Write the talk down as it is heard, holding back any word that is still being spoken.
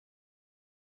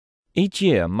Each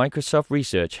year, Microsoft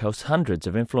Research hosts hundreds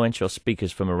of influential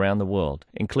speakers from around the world,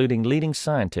 including leading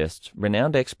scientists,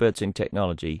 renowned experts in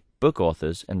technology, book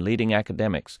authors, and leading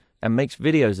academics, and makes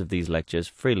videos of these lectures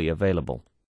freely available.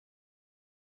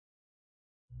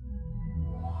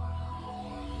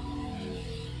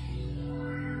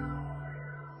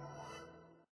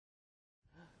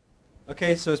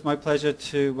 Okay, so it's my pleasure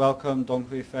to welcome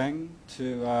Donghui Feng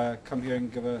to come here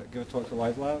and give a talk to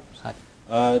Live Labs. Hi.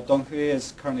 Donghui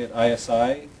is currently at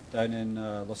ISI down in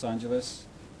Los Angeles,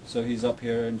 so he's up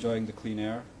here enjoying the clean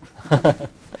air.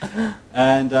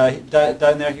 And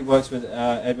down there he works with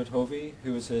Edward Hovey,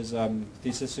 who was his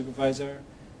thesis supervisor,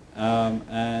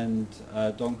 and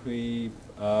Donghui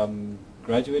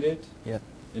graduated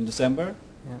in December,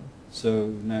 so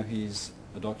now he's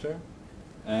a doctor.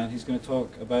 And he's going to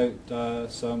talk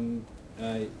about some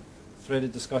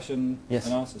threaded discussion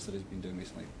analysis that he's been doing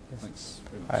recently. Thanks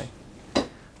very much. Hi.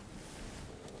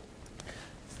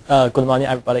 Good morning,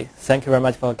 everybody. Thank you very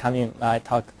much for coming. My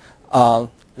talk. My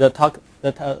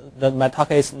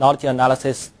talk is knowledge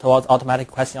analysis towards automatic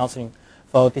question answering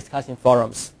for discussion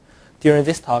forums. During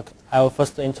this talk, I will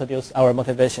first introduce our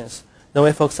motivations. Then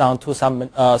we focus on two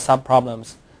sub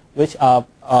problems, which are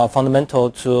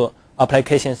fundamental to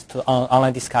applications to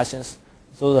online discussions.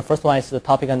 So the first one is the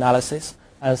topic analysis,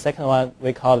 and the second one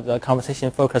we call the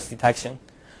conversation focus detection.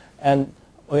 And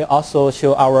we also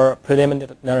show our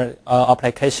preliminary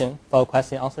application for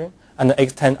question answering and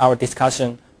extend our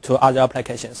discussion to other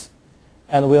applications.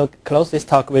 And we'll close this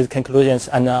talk with conclusions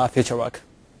and future work.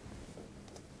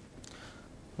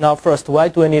 Now first, why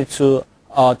do we need to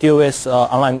deal with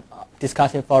online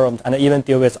discussion forums and even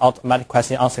deal with automatic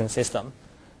question answering system?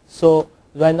 So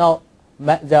right now,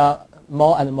 there are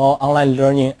more and more online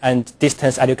learning and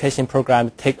distance education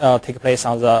programs take place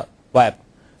on the web.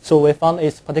 So we found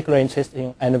it's particularly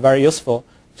interesting and very useful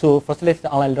to facilitate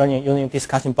online learning using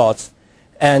discussion boards.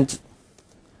 And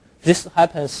this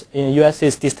happens in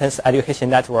USC's distance education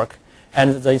network.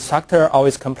 And the instructor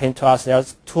always complains to us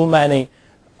there's too many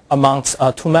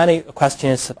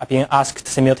questions being asked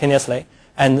simultaneously,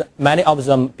 and many of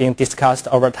them being discussed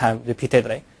over time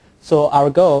repeatedly. So our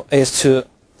goal is to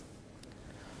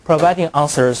providing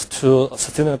answers to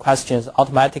student questions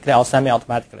automatically or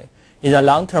semi-automatically. In the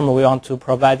long term, we want to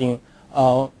providing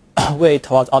a way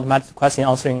towards automatic question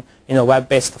answering in a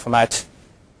web-based format.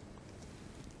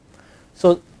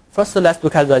 So first, let's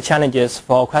look at the challenges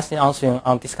for question answering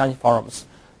on discussion forums.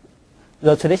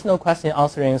 The traditional question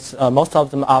answerings, most of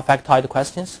them are factoid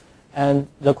questions, and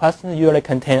the questions usually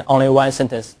contain only one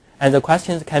sentence, and the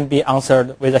questions can be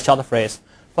answered with a short phrase.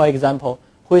 For example,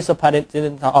 who is the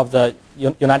president of the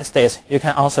United States? You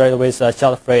can answer it with a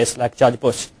short phrase like George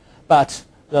Bush. But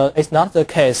it's not the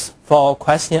case for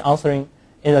question answering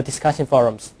in the discussion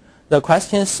forums. The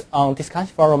questions on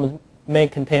discussion forums may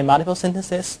contain multiple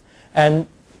sentences, and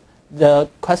the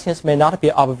questions may not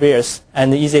be obvious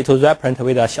and easy to represent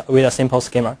with a simple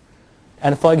schema.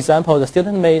 And for example, the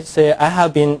student may say, I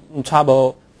have been in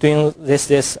trouble doing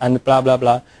this, and blah, blah,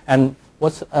 blah, and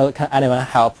what can anyone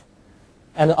help?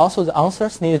 And also the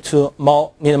answers need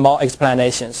more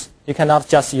explanations. You cannot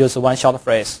just use one short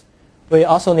phrase. We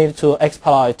also need to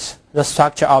exploit the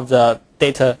structure of the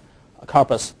data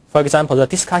corpus. For example, the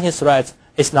discussion thread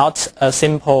is not a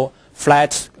simple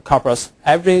flat corpus.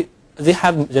 They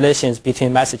have relations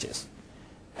between messages.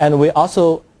 And we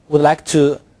also would like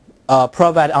to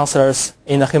provide answers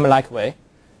in a human-like way.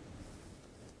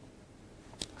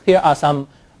 Here are some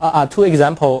two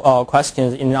example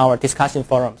questions in our discussion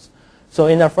forums. So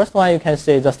in the first one, you can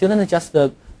see the student just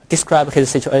describe his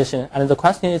situation, and the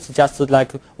question is just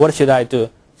like, what should I do?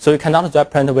 So you cannot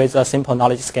represent with a simple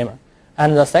knowledge schema.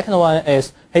 And the second one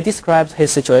is, he describes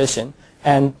his situation,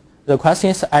 and the question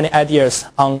is, any ideas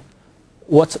on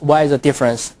why the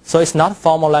difference? So it's not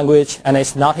formal language, and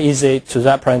it's not easy to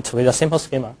represent with a simple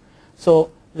schema. So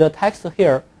the text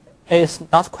here is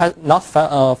not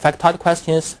factoid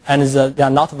questions, and they are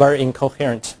not very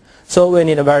incoherent. So we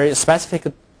need a very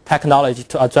specific technology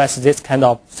to address this kind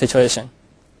of situation.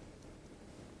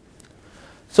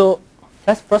 So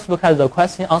let's first look at the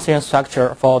question answering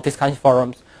structure for discussion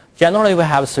forums. Generally, we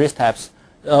have three steps.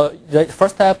 The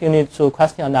first step, you need to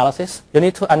question analysis. You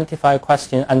need to identify a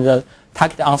question and the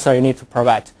target answer you need to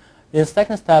provide. In the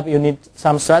second step, you need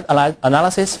some thread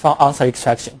analysis for answer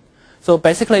extraction. So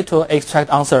basically, to extract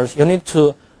answers, you need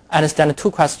to understand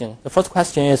two questions. The first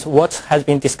question is, what has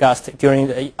been discussed during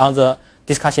the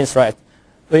discussion thread?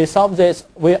 We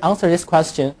answer this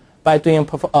question by doing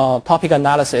topic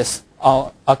analysis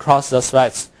across the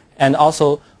threads, and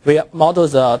also we model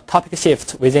the topic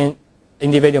shift within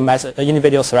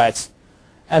individual threads.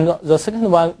 And the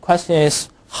second question is,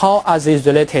 how are these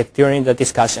related during the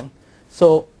discussion.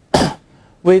 So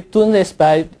we do this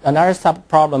by another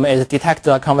sub-problem is detect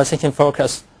the conversation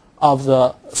focus of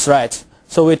the thread.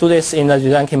 So we do this in the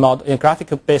Rudenki model, in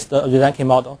graphic-based Rudenki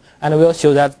model, and we'll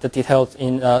show that the details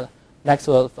in next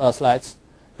slides.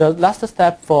 The last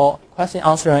step for question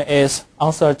answering is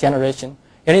answer generation.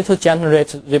 You need to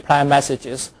generate reply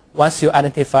messages once you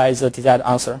identify the desired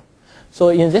answer. So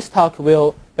in this talk,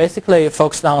 we'll basically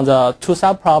focus on the two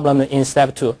sub-problems in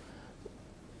step 2.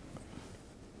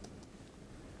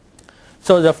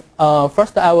 So the,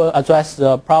 first I will address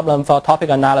the problem for topic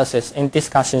analysis in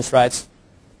discussion threads.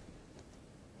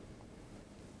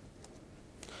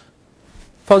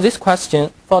 For this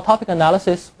question, for topic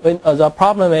analysis, the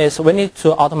problem is we need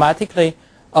to automatically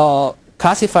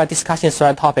classify discussion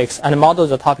thread topics and model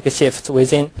the topic shifts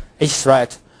within each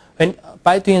thread.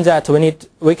 By doing that,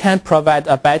 we can provide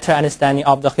a better understanding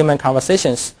of the human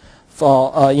conversations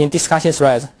for in discussion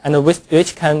threads, and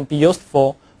which can be used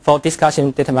for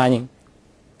discussion data mining.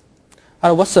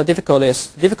 And what's the difficulties?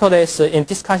 Difficulties in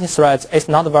discussion threads is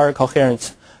not very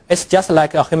coherent. It's just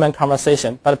like a human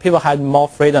conversation, but people have more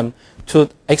freedom to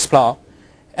explore.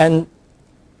 And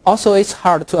also it's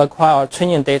hard to acquire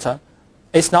training data.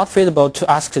 It's not feasible to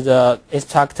ask the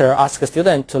instructor, ask the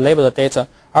student to label the data.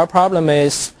 Our problem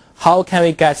is how can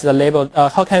we get the label?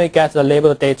 How can we get the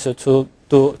labeled data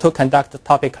to conduct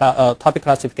topic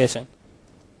classification?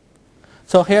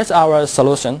 So here's our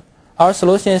solution. Our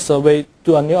solution is we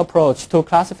do a new approach to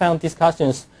classifying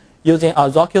discussions using a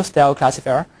Rokyo-style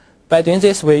classifier. By doing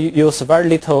this, we use very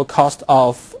little cost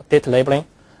of data labeling,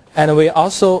 and we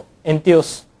also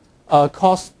induce a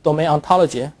cross-domain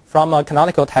ontology from a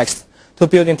canonical text to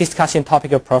building discussion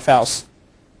topic profiles.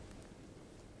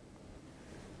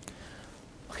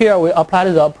 Here we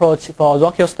applied the approach for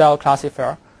Rokyo-style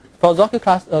classifier. For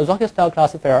Rokyo-style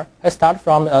classifier, I start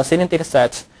from a Selenium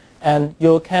dataset, and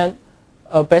you can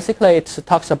basically it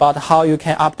talks about how you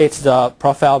can update the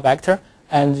profile vector,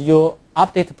 and you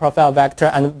update the profile vector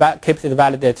and keep it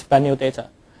validated by new data.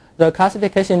 The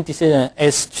classification decision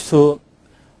is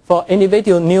for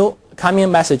individual new coming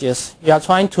messages, you are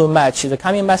trying to match the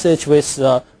coming message with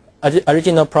the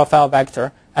original profile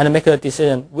vector and make a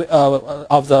decision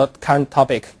of the current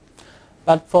topic.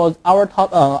 But for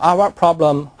our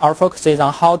problem, our focus is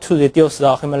on how to reduce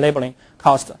the human labeling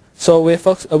cost. So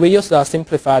we use the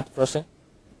simplified version.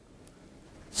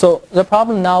 So the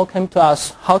problem now came to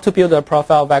us how to build a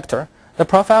profile vector. The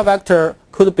profile vector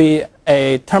could be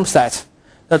a term set.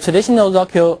 The traditional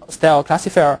Rokyo-style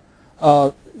classifier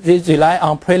they rely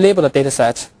on pre-labeled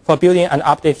dataset for building and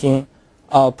updating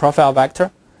a profile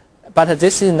vector. But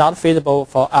this is not feasible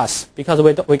for us because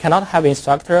we cannot have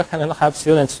instructor, cannot have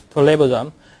students to label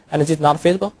them, and it is not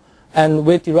feasible. And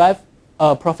we derive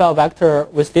a profile vector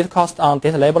with little cost on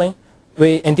data labeling.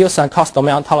 We induce a cost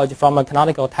domain ontology from a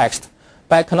canonical text.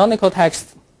 By canonical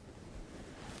text,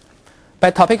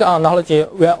 by topic ontology,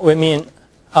 we mean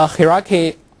a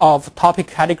hierarchy of topic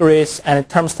categories and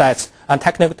term sets and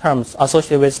technical terms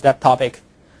associated with that topic.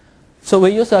 So we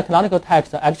use a canonical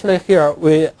text. Actually, here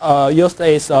we used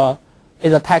is a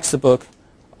textbook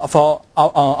for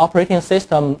our operating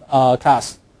system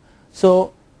class.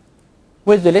 So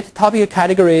with related topic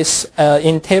categories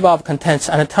in table of contents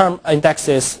and term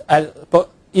indexes,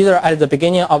 either at the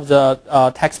beginning of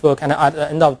the textbook and at the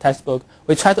end of the textbook,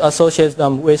 we try to associate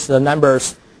them with the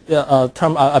numbers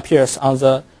term appears on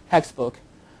the textbook.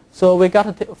 So we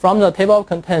got from the table of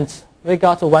contents, we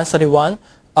got 131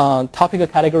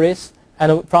 topic categories,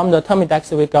 and from the term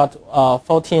index we got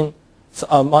more than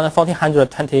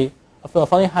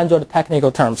 1,400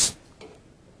 technical terms.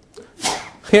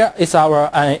 Here is our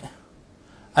an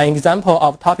example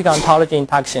of topic ontology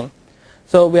induction.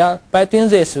 So by doing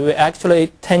this, we're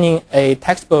actually turning a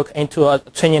textbook into a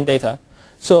training data.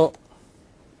 So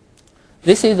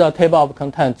this is a table of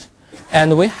content,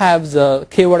 and we have the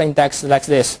keyword index like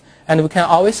this, and we can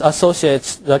always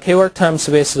associate the keyword terms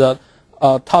with the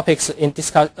topics in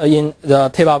the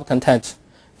table of content.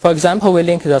 For example, we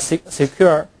link the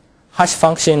secure hash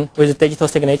function with digital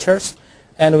signatures,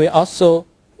 and we also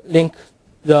link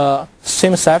the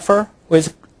stream cipher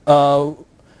with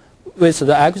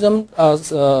the algorithm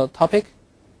topic,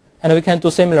 and we can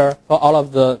do similar for all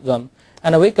of them.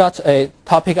 And we got a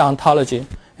topic ontology,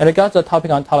 and we got the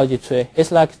topic ontology tree.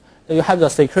 It's like you have the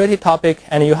security topic,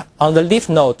 and on the leaf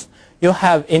node, you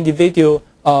have individual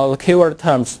keyword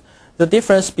terms. The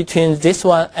difference between this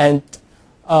one and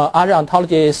other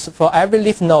ontologies is for every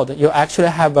leaf node, you actually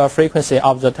have a frequency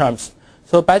of the terms.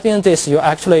 So by doing this, you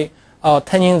actually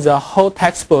turning the whole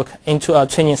textbook into a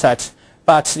training set,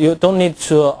 but you don't need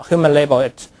to human label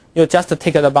it. you just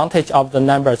take advantage of the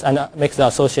numbers and make the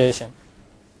association.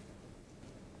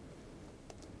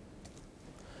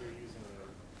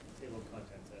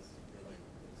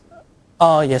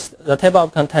 Yes, the table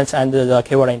of contents and the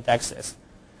keyword indexes.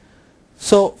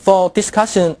 So for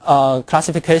discussion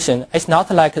classification, it's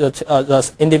not like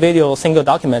the individual single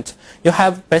document. You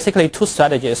have basically two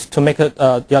strategies to make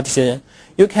your decision.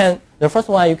 The first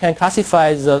one, you can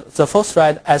classify the full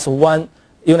thread as one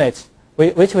unit,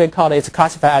 which we call it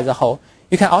classify as a whole.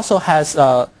 You can also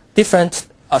have different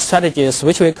strategies,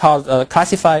 which we call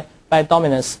classify by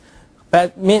dominance. By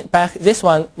this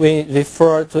one, we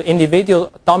refer to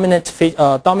individual dominant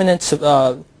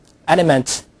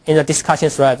element in the discussion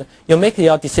thread. You make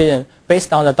your decision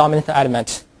based on the dominant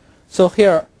element. So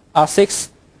here are 6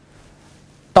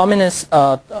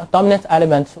 dominant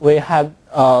elements we have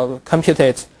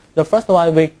computed. The first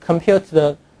one, we compute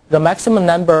the maximum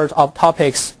number of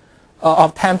topics,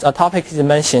 of times a topic is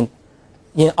mentioned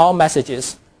in all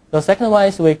messages. The second one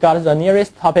is we got the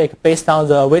nearest topic based on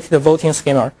the weighted voting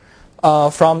schema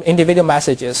from individual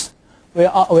messages. We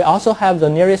also have the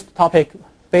nearest topic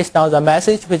based on the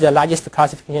message with the largest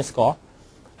classification score.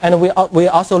 And we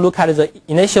also look at the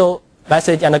initial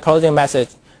message and the closing message.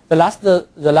 The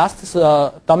last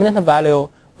dominant value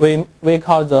we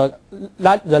call the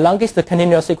longest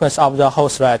continuous sequence of the whole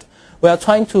thread. We are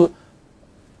trying to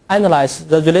analyze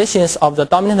the relations of the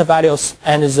dominant values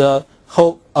and the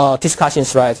whole discussion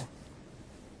thread.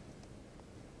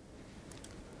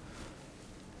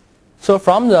 So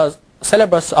from the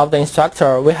syllabus of the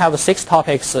instructor, we have 6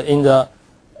 topics in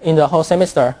the whole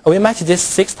semester. We match these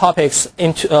 6 topics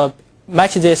into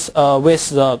with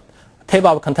the table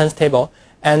of contents table,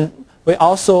 and we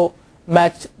also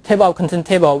match table of content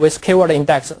table with keyword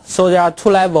index. So there are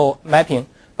 2-level mapping.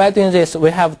 By doing this,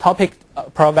 we have topic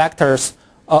per vectors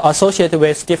associated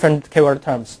with different keyword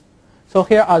terms. So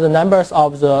here are the numbers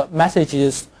of the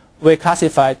messages we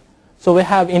classified. So we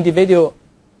have individual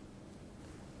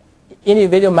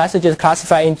messages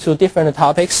classified into different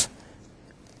topics.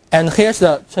 And here's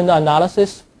the trend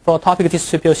analysis for topic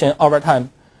distribution over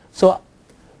time. So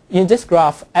in this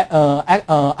graph,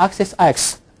 axis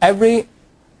X, every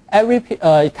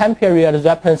time period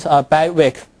represents a bad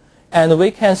week. And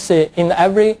we can see in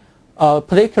every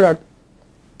particular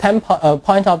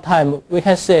point of time, we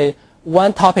can see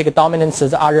one topic dominates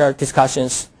the other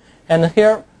discussions. And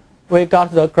here we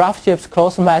got the graph shapes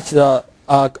close match the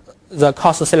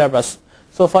course syllabus.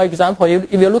 So for example,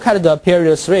 if you look at the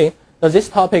period 3, this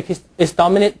topic is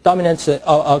dominant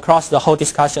across the whole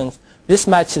discussion. This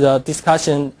matches the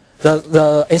discussion,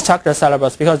 the instructor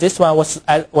syllabus, because this one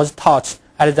was taught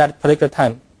at that particular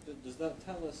time. Does that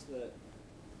tell us that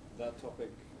that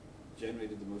topic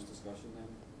generated the most discussion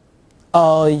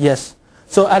then? Yes.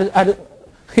 So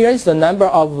here is the number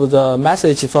of the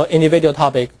message for individual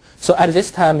topic. So at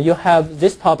this time, you have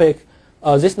this topic,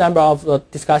 this number of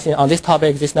discussion on this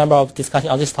topic, this number of discussion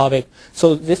on this topic.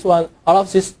 So this one, all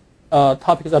of these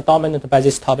topics are dominated by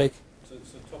this topic. So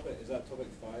topic, is that topic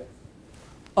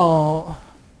 5?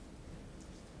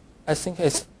 I think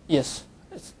it's, yes.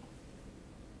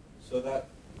 So was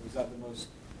that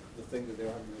the thing that they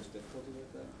were having the most difficulty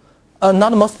with then? Not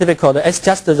the most difficult. It's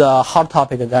just the hard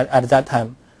topic at that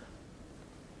time.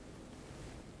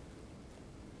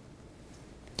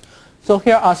 So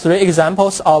here are 3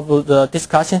 examples of the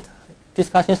discussion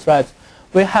threads.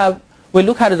 We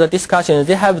look at the discussion.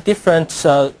 They have different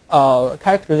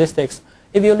characteristics.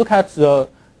 If you look at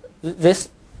this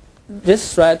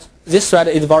thread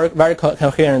is very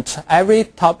coherent.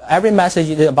 Every message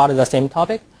is about the same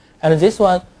topic, and this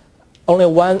one only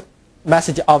one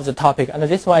message of the topic, and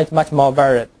this one is much more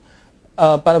varied.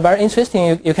 But very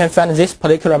interesting, you can find this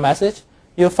particular message.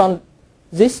 You found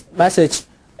this message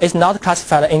is not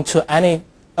classified into any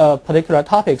particular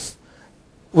topics.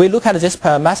 We look at this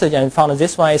message and found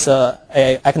this one is a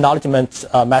acknowledgement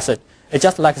message. It's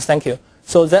just like thank you.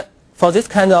 So that for this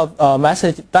kind of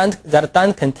message that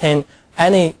don't contain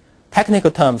any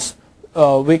technical terms,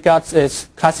 we got it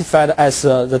classified as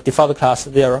the default class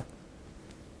 0.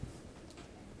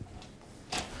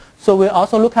 So we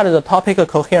also look at the topic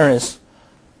coherence.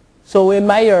 So we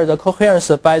measure the coherence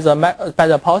by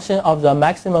the portion of the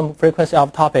maximum frequency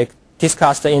of topic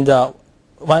discussed in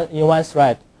one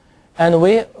thread. And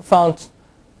we found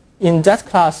in that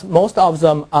class, most of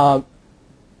them are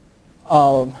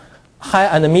high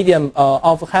and medium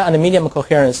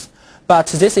coherence. But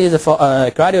this is for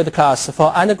a graduate class. For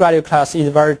undergraduate class, is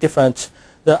very different.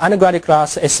 The undergraduate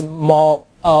class is more,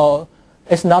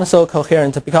 it's not so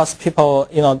coherent because people,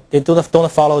 they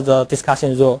don't follow the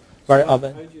discussion rule very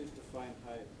often. How do you define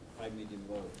high, medium,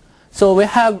 low? So we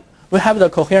have we have the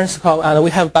coherence score and we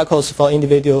have buckles for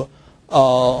individual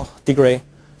degree.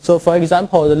 So for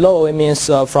example, the low means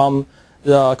from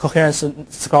the coherence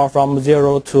score from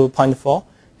 0 to 0.4,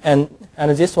 and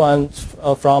this one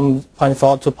from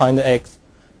 0.4 to 0.8.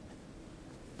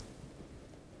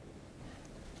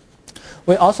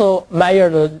 We also measure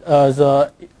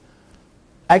the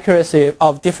accuracy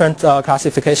of different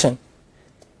classification.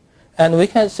 And we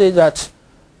can see that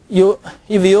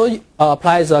if you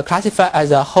apply the classify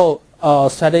as a whole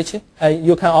strategy,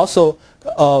 you can also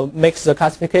make the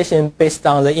classification based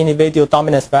on the individual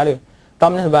dominance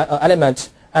element.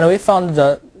 And we found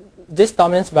that this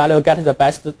dominance value gets the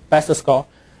best score,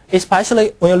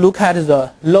 especially when you look at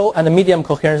the low and medium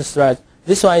coherence thread.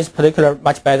 This one is particularly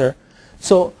much better.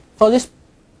 So for this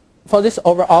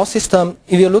overall system,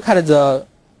 if you look at the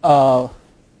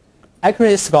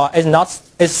accuracy score, is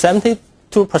 72%.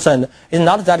 It's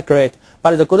not that great,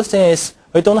 but the good thing is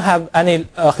we don't have any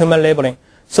human labeling.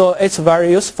 So it's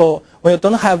very useful when you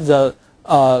don't have the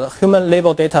human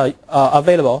label data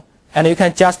available, and you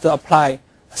can just apply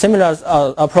similar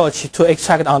approach to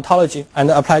extract ontology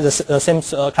and apply the same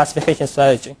classification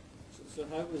strategy. So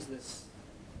how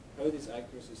are these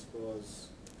accuracy scores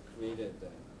created then,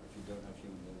 if you don't have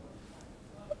human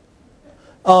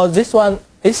labeling? This one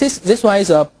is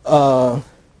a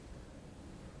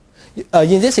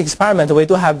in this experiment we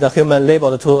do have the human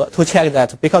label to check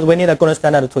that, because we need a golden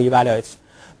standard to evaluate.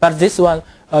 But this one,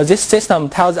 this system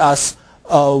tells us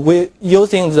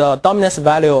using the dominance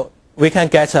value we can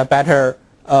get a better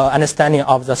understanding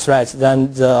of the threads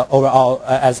than the overall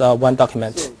as one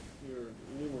document. So your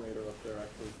numerator up there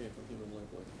actually came from human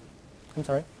labeling. I'm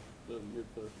sorry?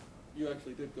 You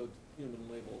actually did go to human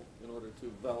label in order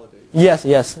to validate. Yes,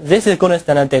 yes. This is golden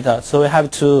standard data, so we have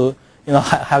to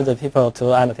have the people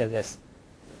to annotate this.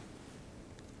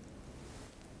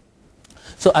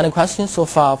 So any questions so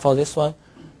far for this one?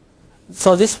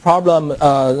 So this problem,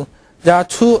 there are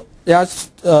two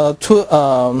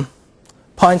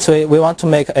points we want to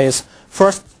make is,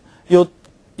 first, you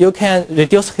can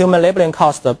reduce human labeling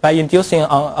cost by inducing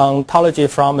ontology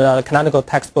from the canonical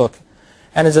textbook.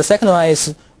 And the second one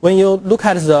is, when you look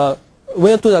at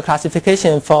when you do the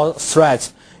classification for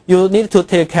threads, you need to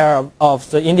take care of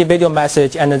the individual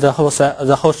message and the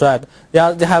whole thread. They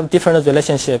have different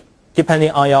relationship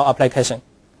depending on your application.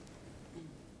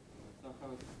 So I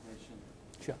have a question.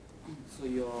 Sure. So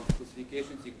your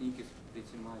classification technique is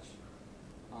pretty much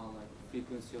like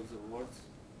frequency of the words.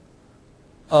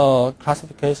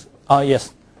 Classification.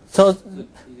 Yes. So Did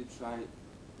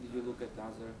you look at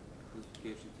other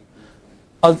classification techniques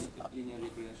like linear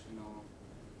regression or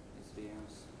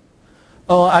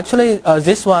SVMs? Actually,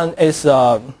 this one is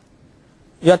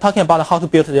you are talking about how to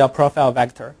build your profile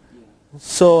vector. Yeah.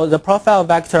 So the profile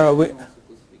vector. Also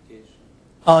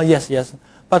classification. Yes.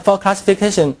 But for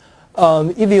classification,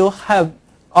 if you have,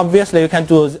 obviously you can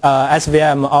do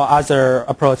SVM or other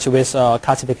approach with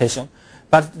classification.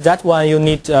 But that one you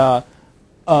need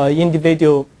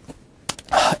individual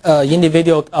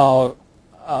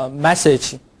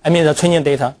message. I mean the training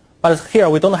data. But here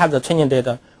we don't have the training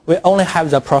data. We only have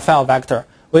the profile vector.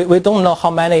 We don't know how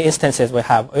many instances we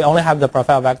have. We only have the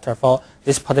profile vector for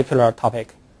this particular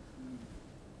topic.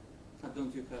 But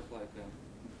don't you have like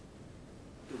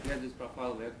to get this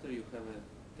profile vector, you have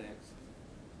a text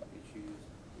which you use.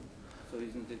 So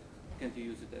can't you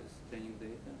use it as training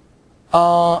data?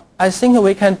 I think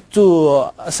we can do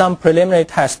some preliminary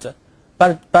test,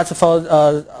 but for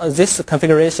this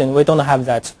configuration, we don't have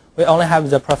that. We only have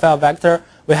the profile vector.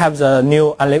 We have the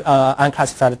new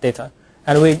unclassified data,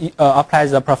 and we apply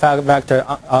the profile vector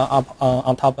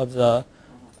on top of the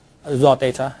raw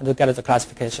data to get the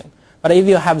classification. But if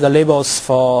you have the labels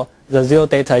for the zero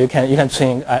data, you can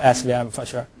train SVM for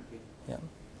sure. Yeah.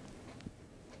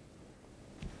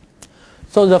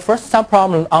 So the first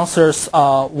subproblem answers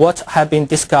what have been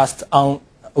discussed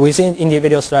within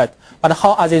individual thread, but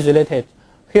how are they related?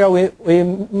 Here we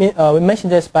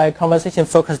mentioned this by conversation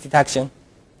focus detection.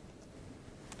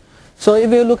 So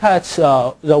if you look at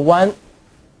the one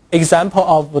example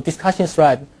of a discussion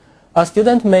thread, a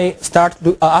student may start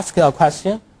asking a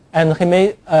question, and he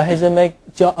may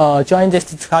join this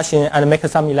discussion and make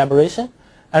some elaboration.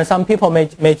 And some people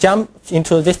may jump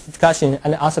into this discussion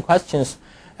and answer questions.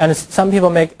 And some people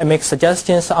make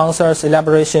suggestions, answers,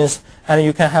 elaborations, and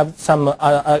you can have some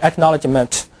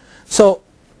acknowledgement. So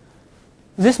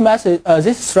this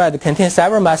thread contains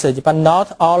several messages, but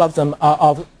not all of them are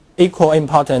of equal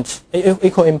importance.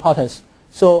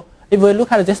 So if we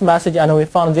look at this message and we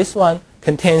found this one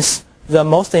contains the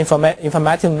most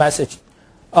informative message,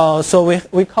 so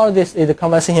we call this the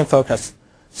conversation focus.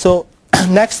 So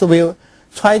next we'll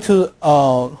try to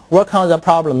work on the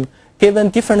problem, given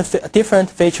different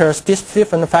features,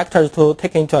 different factors to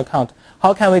take into account.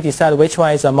 How can we decide which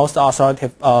one is the most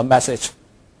authoritative message?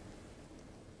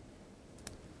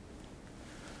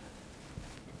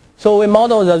 So we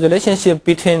model the relationship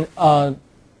between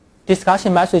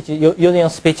discussion message using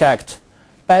SpeechAct.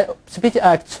 By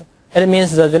SpeechAct, it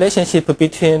means the relationship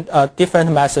between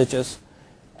different messages.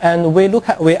 And we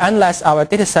analyze our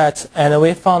data set, and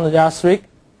we found there are 3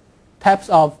 types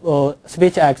of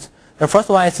SpeechAct. The first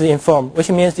one is inform, which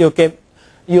means you give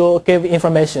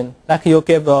information, like you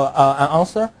give an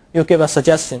answer, you give a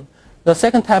suggestion. The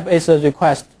second type is a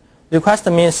request. Request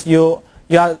means you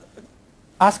are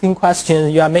asking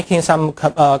questions, you are making some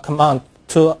command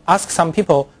to ask some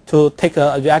people to take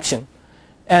a reaction.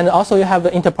 And also you have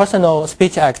the interpersonal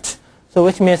SpeechAct, so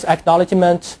which means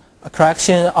acknowledgement,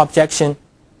 correction, objection.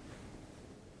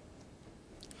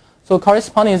 So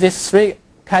corresponding to these 3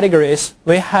 categories,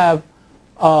 we have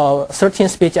 13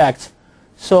 SpeechAct.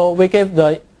 So we give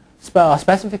the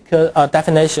specific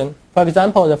definition. For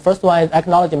example, the first one is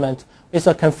acknowledgement. It's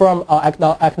a confirm or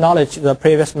acknowledge the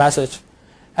previous message.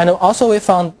 And also we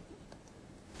found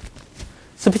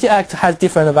SpeechAct has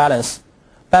different valence.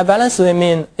 By valence we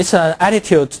mean it's an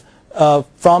attitude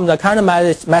from the current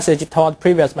message toward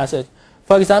previous message.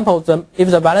 For example, if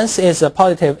the valence is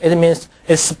positive, it means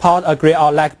it support, agree,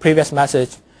 or like previous message.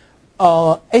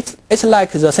 It's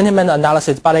like the sentiment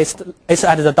analysis, but it's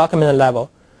at the document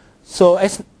level. So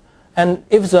and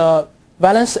if the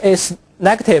valence is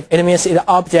negative, it means it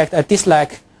object a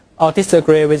dislike or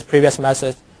disagree with previous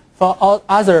message. For all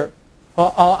other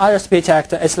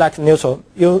SpeechAct, it's like neutral.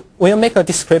 When you make a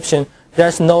description,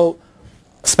 there's no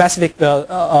specific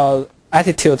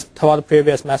attitude toward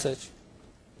previous message.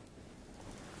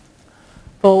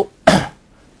 So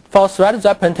for thread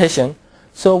representation,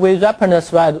 so we represent the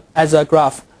thread as a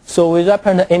graph. So we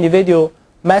represent the individual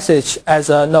message as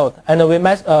a node, and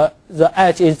the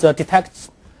edge is the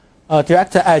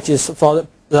direct edges for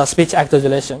the SpeechAct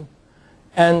relation.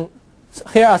 And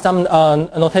here are some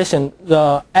notation.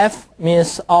 The F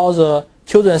means all the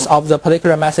children of the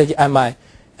particular message MI.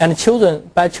 And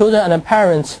children, by children and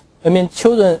parents, I mean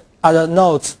children are the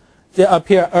nodes. They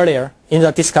appear earlier in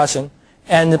the discussion.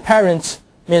 And the parents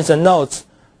means the nodes.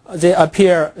 They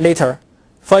appear later.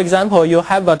 For example, you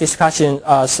have a discussion,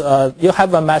 you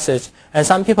have a message, and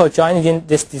some people join in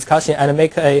this discussion and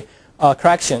make a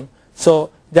correction.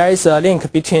 So there is a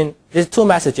link between these 2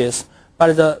 messages,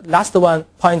 but the last one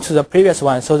points to the previous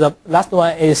one. So the last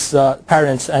one is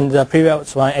parents, and the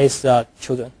previous one is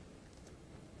children.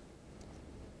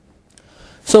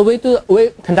 So we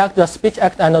conduct the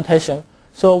SpeechAct annotation.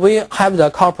 So we have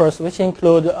the corpus, which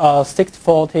include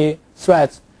 640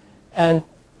 threads and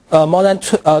more than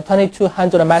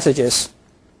 2,200 messages.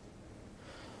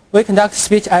 We conduct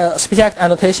SpeechAct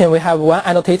annotation. We have 1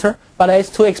 annotator, but it's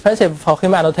too expensive for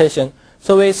human annotation.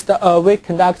 So we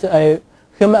conduct a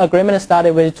human agreement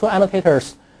study with 2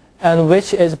 annotators, and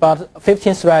which is about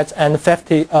 15 threads and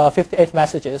 58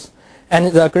 messages.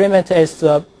 And the agreement is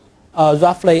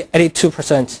roughly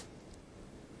 82%.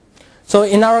 So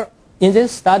in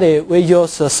this study, we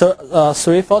use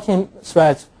 314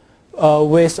 threads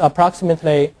with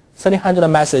approximately 1,300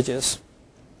 messages.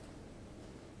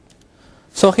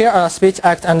 So here are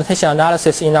SpeechAct annotation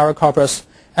analysis in our corpus,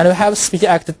 and we have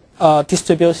SpeechAct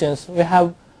distributions. We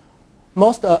have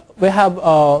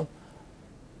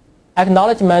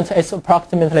acknowledgement is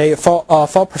approximately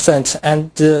 4%,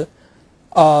 and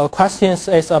questions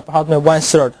is approximately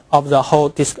 1/3 of the whole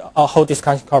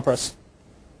discussion corpus.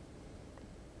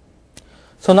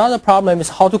 So now the problem is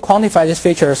how to quantify these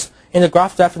features in the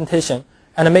graph representation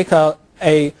and make a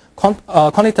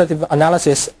quantitative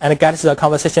analysis and get the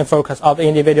conversation focus of the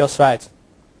individual threads.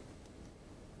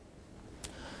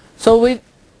 So we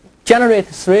generate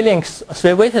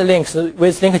 3 weighted links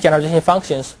with link generation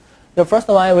functions. The first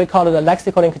one we call it the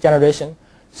lexical link generation.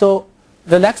 So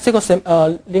the lexical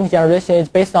link generation is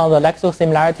based on the lexical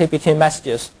similarity between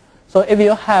messages. So if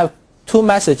you have 2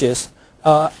 messages,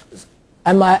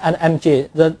 MI and MG,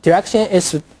 the direction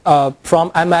is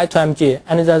from MI to MG,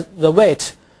 and the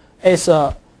weight is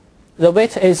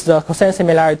the cosine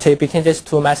similarity between these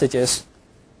 2 messages.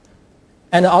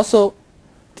 And also,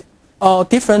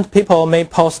 different people may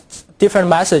post different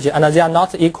messages, and they are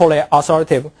not equally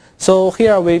authoritative. So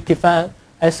here we define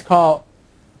a score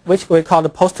which we call the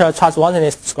poster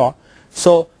trustworthiness score.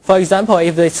 So for example,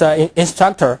 if it's an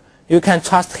instructor, you can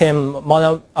trust him more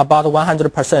than about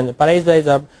 100%. But if it's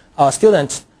a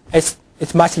student,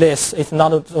 it's much less. It's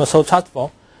not so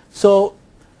trustful. So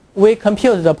we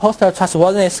compute the poster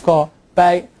trustworthiness score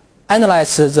by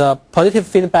analyzing the positive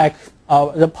feedback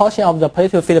the portion of the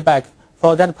positive feedback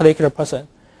for that particular person.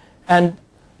 And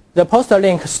the poster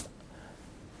links,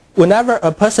 whenever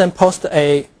a person posts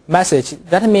a message,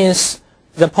 that means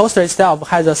the poster itself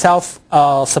has a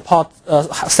self-support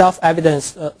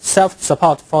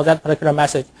for that particular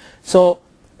message. So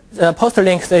the poster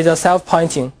link is a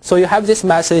self-pointing. So you have this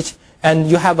message and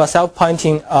you have a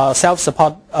self-pointing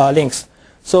self-support links.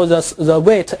 So the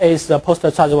weight is the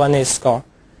poster trustworthiness score.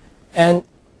 And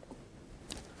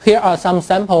here are some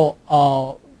sample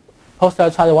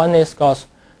poster trustworthiness scores.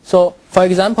 So for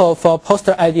example, for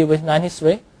poster ID with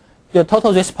 93, your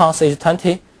total response is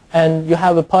 20, and you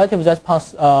have a positive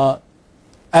response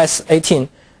as 18,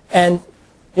 and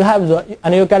you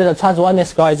get the trustworthiness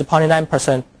score is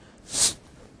 0.9%.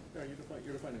 You're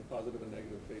defining positive and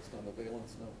negative based on the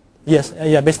valence, no? Yes,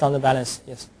 yeah, based on the balance,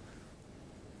 yes.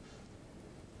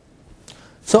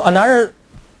 So another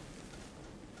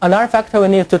factor we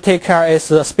need to take care is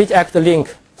the speech act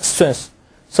link strength.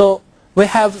 So we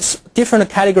have different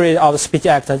categories of speech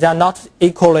act. They are not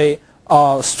equally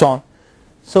strong.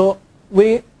 So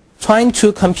we trying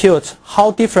to compute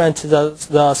how different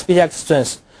the speech act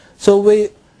strength. So we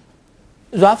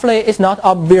roughly it's not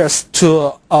obvious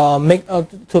to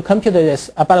compute this,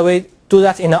 but we do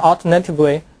that in an alternative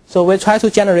way. So we try to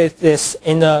generate this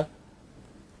in a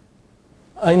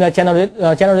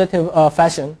generative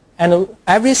fashion, and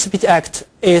every speech act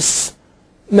is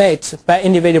made by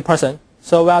individual person.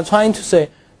 So we are trying to say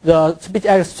the speech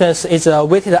act strength is a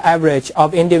weighted average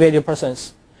of individual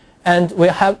persons, and we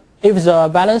have, if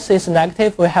the balance is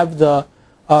negative, we have the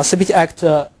speech act,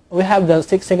 we have the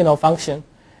signal function,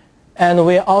 and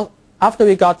after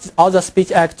we got all the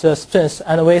speech act strengths,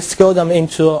 and we scale them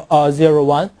into 0,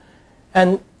 1,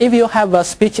 and if you have a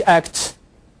speech act,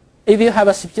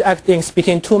 links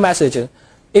between two messages,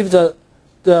 if the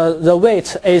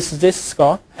weight is this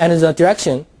score and the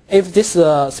direction, if this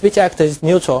speech act is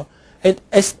neutral, it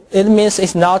means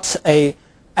it's not a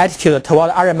attitude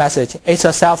toward other message. It's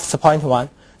a self-supporting one.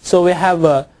 So we have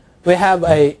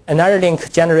another link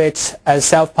generates as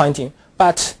self-pointing.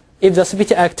 But if the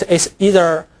speech act is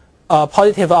either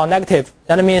positive or negative,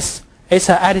 that means it's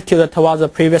an attitude towards the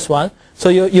previous one. So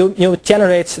you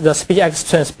generate the speech act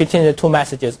strength between the two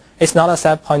messages. It's not a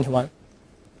self-pointing one.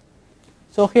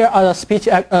 So here are the speech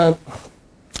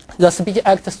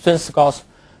act strength scores.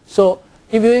 So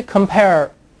if we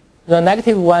compare the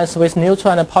negative ones with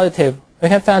neutral and positive, we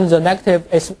can find the negative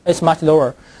is much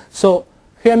lower. So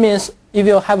here means if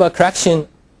you have a correction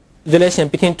relation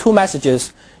between two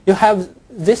messages, you have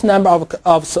this number of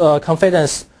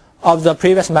confidence of the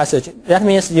previous message. That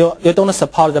means you don't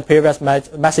support the previous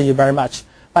message very much.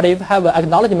 But if you have an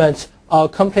acknowledgement or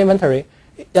complementary,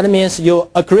 that means you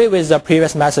agree with the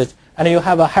previous message and you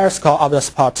have a higher score of the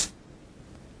support. So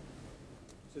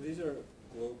these are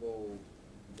global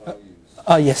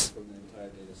values yes. from the entire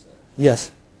data set?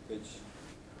 Yes. Which,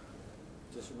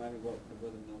 just remind me, what were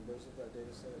the numbers of that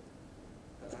data set?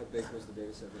 How big was the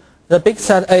data set? The big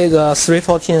set is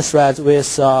 314 threads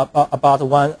with about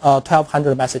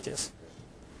 1,200 messages.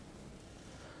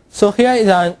 So here is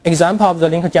an example of the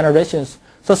link generations.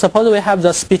 So suppose we have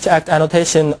the speech act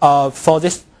annotation for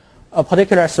this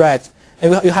particular thread.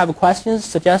 And you have questions,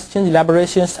 suggestions,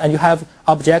 elaborations, and you have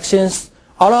objections.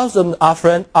 All of them are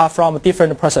from a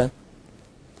different person.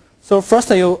 So first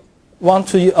you want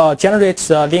to generate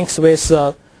the links with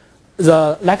the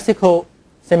lexical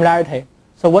similarity.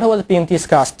 So what was being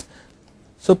discussed?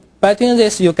 So by doing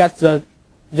this, you get the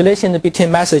relation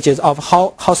between messages of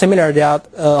how similar they are,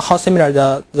 how similar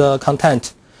the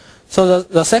content. So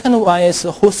the second one is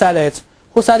who said it.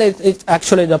 Who said it is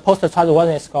actually the poster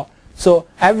trustworthiness score. So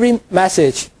every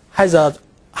message has a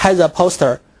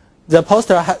poster. The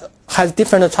poster has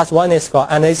different trustworthiness score,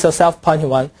 and it's a self-pointing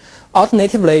one.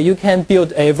 Alternatively, you can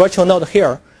build a virtual node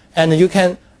here, and you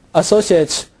can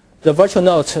associate the virtual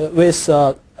node with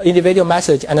individual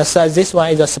message and say this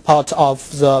one is a support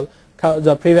of the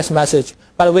previous message.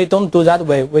 But we don't do that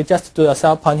way. We just do a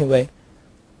self-pointing way.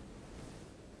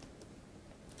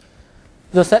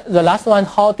 The last one,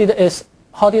 how did it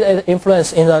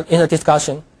influence in the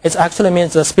discussion? It actually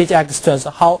means the speech act strengths.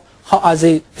 How are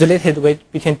they related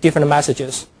between different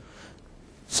messages?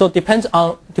 So depending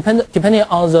on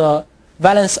the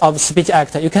valence of speech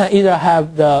act, you can either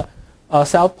have the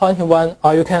self-pointing one,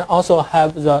 or you can also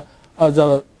have the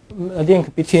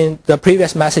link between the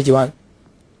previous message one,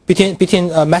 between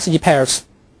message pairs.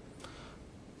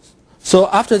 So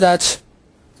after that.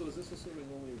 So is this assuming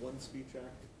only one speech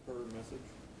act per message?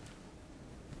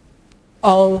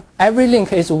 Every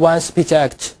link is one speech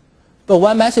act, but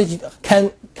one message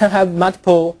can have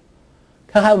multiple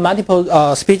can have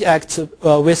multiple speech acts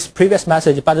with previous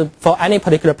message, but for any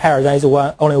particular pair, there is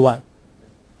only one.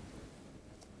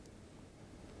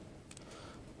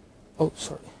 Oh,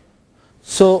 sorry.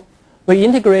 So we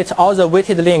integrate all the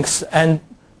weighted links and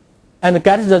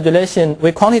get the relation.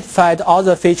 We quantified all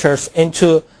the features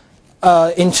into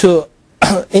the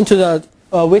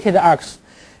weighted arcs.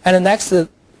 And the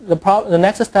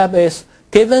next step is,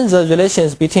 given the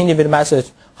relations between individual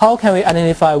messages, how can we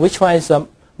identify which one is the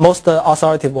most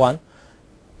authoritative one?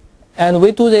 And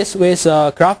we do this with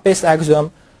a graph-based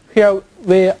algorithm. Here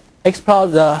we explore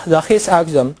the His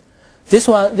algorithm. This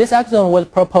algorithm was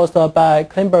proposed by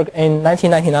Kleinberg in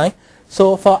 1999.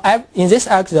 So in this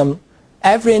algorithm,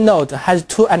 every node has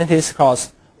two identity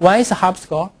scores. One is the hub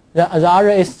score, the other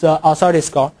is the authority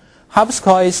score. Hub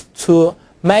score is to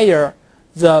measure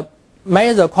the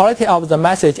quality of the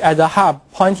message at the hub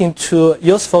pointing to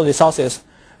useful resources.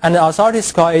 And the authority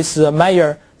score is to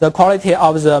measure the quality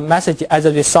of the message as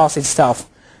a resource itself.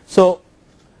 So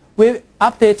we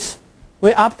have the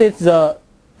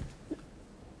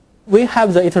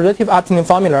iterative updating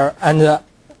formula, and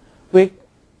we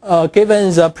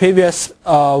given the previous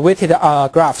weighted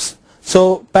graphs.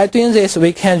 So by doing this,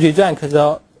 we can re-rank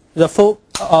the full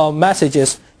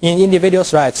messages in individual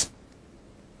threads.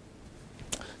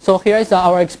 So here is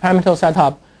our experimental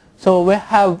setup. So we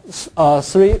have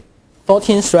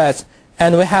 14 threads,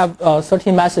 and we have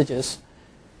 13 messages.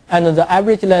 And the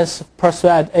average length per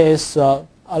thread is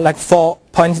like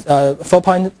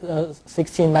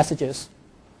 4.16 messages.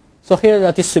 So here are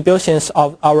the distributions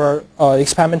of our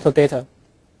experimental data.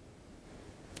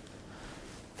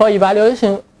 For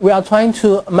evaluation, we are trying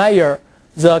to measure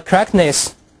the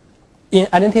correctness in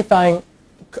identifying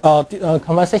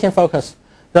conversation focus.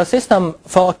 The system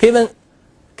for given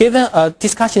a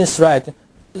discussion thread,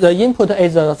 the input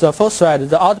is the full thread,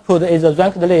 the output is a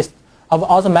ranked list of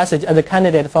all the messages as a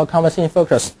candidate for conversation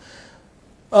focus.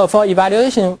 For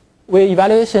evaluation, we're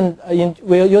using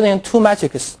two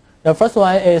metrics. The first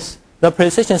one is the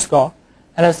precision score,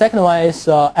 and the second one is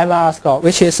MRR score,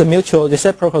 which is a mutual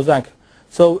reciprocal rank.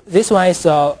 So this one is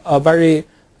a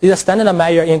standard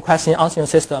measure in question answering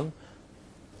system.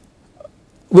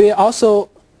 We also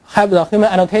have the human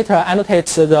annotator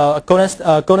annotates the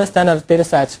golden standard data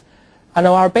set. And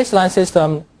our baseline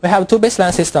system, we have two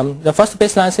baseline systems. The first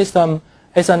baseline system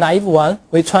is a naive one.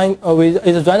 It's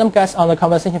a random guess on the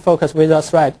conversation focus with a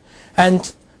thread.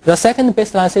 And the second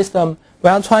baseline system, we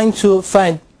are trying to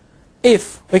find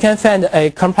if we can find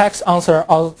a complex answer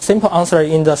or simple answer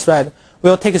in the thread.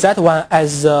 We'll take that one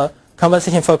as the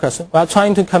conversation focus. We are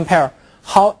trying to compare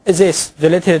how is this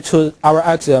related to our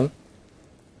algorithm.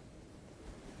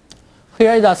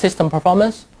 Here is the system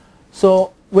performance.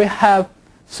 So we have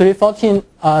 314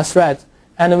 threads,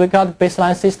 and we got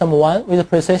baseline system 1 with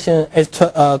precision is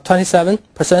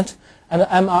 27%, and the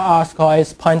MRR score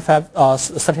is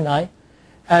 0.539.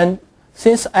 And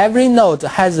since every node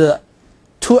has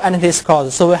two entity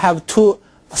scores, so we have two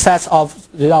sets of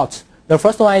results. The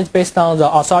first one is based on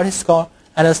the authority score,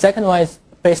 and the second one is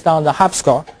based on the hub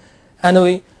score. And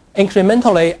we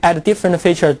incrementally add different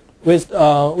features with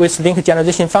link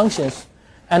generation functions.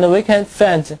 And we can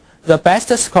find the best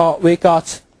score we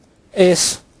got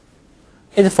is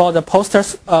for the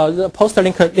poster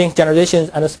link generations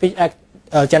and the speech act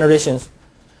generations.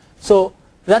 So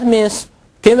that means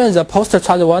given the poster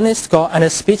trustworthiness score and the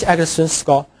speech acquisition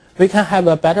score, we can have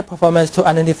a better performance to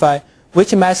identify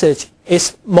which message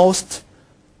is most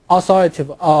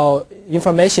authoritative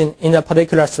information in a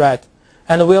particular thread.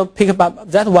 And we'll pick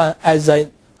up that one as a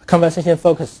conversation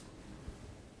focus.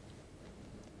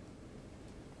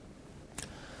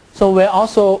 So we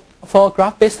also, for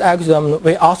graph-based algorithm,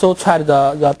 we also tried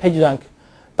the PageRank.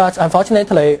 But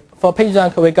unfortunately, for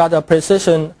PageRank, we got a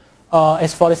precision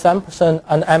is 47%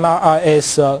 and MRR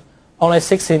is only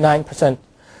 69%.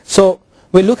 So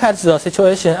we look at the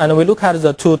situation and we look at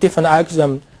the two different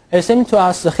algorithms. It seems to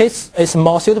us His is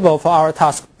more suitable for our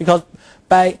task because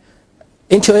by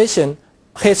intuition,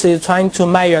 His is trying to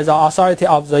measure the authority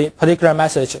of the particular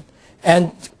message.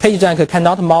 And PageRank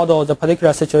cannot model the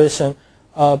particular situation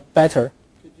better.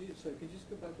 Could you just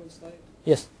go back one slide?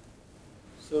 Yes.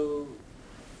 So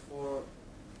for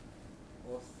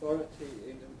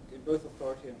authority, in both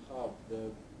authority and hub,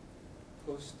 the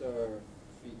poster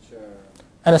feature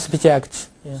And the speech act.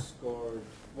 Yeah. scored,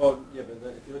 well, yeah,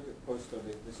 but if you look at poster,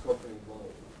 they scored pretty low.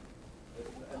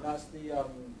 And that's the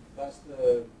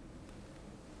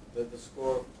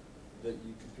score that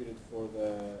you computed for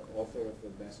the author of the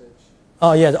message?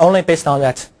 Oh, yes, only based on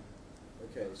that.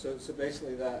 Okay, so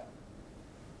basically that's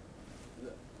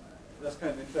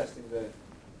kind of interesting that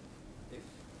if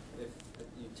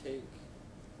you take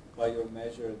by your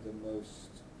measure, the most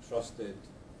trusted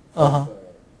Uh-huh. filter,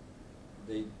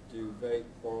 they do very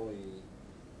poorly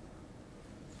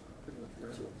Pretty much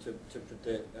random. to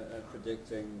predict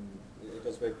predicting. It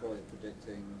does very poorly at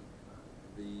predicting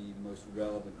the most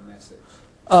relevant message.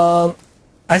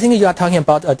 I think you are talking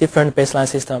about a different baseline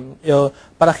system.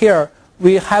 But here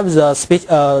we have the speech,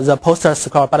 the poster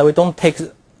score, but we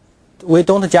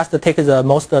don't just take the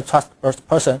most trusted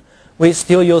person. We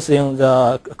still using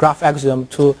the graph algorithm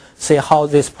to see how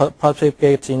this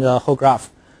propagates in the whole graph.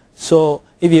 So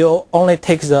if you only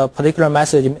take the particular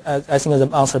message, I think the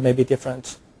answer may be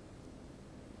different.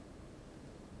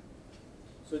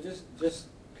 So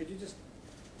could you just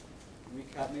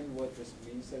recap maybe what this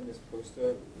means in this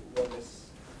poster, what this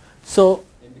So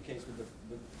indicates with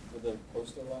the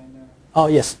poster line there? Oh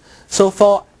yes. So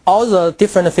for all the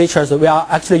different features, we are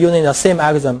actually using the same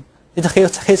algorithm.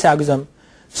 It's his algorithm.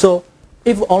 So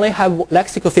if we only have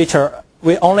lexical feature,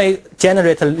 we only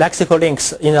generate lexical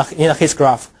links in his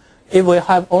graph. If we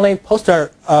have only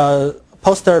poster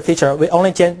feature, we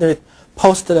only generate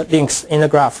poster links in the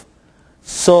graph.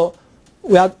 So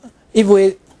if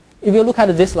you look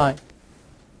at this line,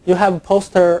 you have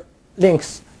poster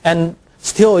links, and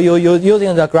still you're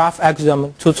using the graph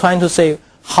algorithm to trying to say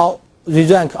how we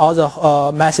rank all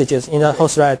the messages in the whole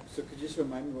thread. So could you just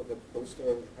remind me how the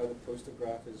poster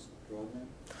graph is drawn then?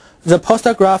 The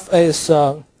poster graph is,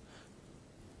 so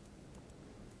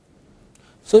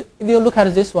if you look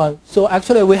at this one, so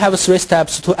actually we have 3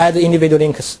 steps to add individual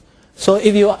links. So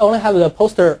if you only have the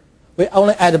poster, we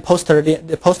only add the poster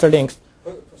links.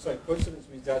 Sorry, poster means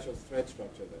the actual thread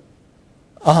structure then?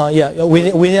 Yeah,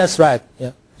 within a thread,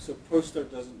 yeah. So poster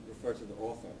doesn't refer to the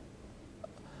author?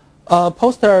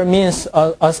 Poster means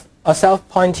a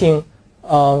self-pointing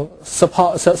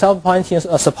support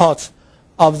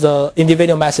of the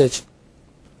individual message.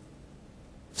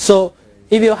 So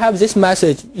if you have this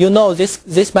message, you know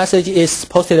this message is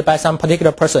posted by some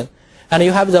particular person, and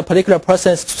you have the particular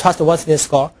person's trustworthiness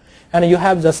score, and you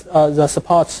have the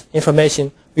support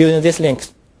information using these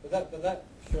links. But that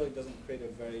surely doesn't create a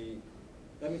very.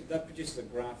 That produces a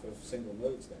graph of single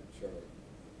nodes then, surely.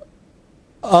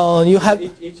 You have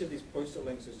each of these poster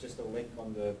links is just a link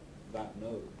on that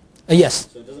node. Yes.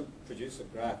 So it doesn't produce a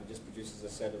graph; it just produces a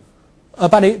set of.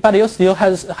 But it still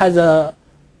has a.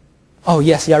 Oh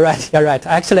yes, you're right. You're right.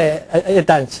 Actually, it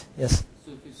does. Yes.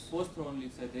 So if it's poster only,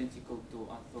 it's identical to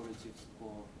authoritative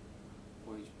score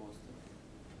for each poster.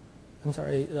 I'm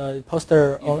sorry.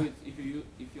 Poster.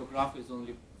 If your graph is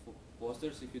only for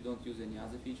posters, if you don't use any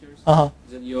other features, Uh-huh.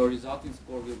 then your resulting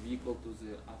score will be equal to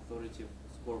the authoritative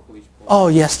score for each poster. Oh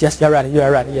yes, you're right.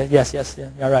 You're right. Yes, yeah,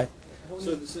 you're right.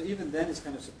 So even then, it's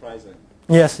kind of surprising.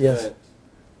 Yes. that-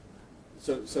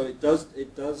 So it does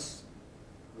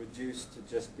reduce to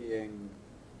just being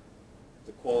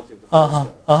the quality of the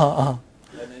poster.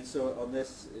 And then so on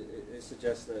this, it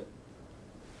suggests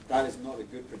that is not a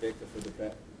good predictor for the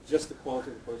best. Just the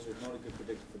quality of the poster is not a good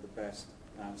predictor for the best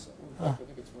answer. In fact, I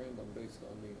think it's random based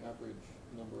on the average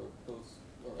number of posts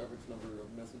or average number of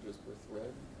messages per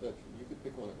thread. That you could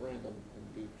pick one at random and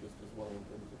do just as well in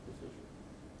terms of precision.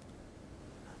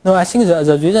 No, I think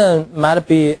the reason might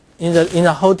be in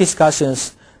the whole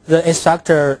discussions, the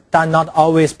instructor does not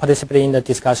always participate in the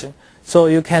discussion. So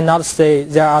you cannot say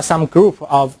there are some group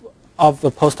of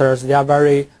the posters, they are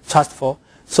very trustful.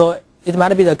 So it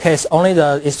might be the case only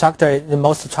the instructor is the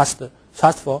most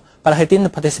trustful, but he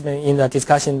didn't participate in the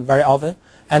discussion very often.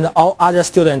 And all other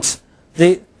students,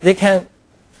 they can,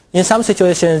 in some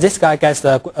situations this guy gets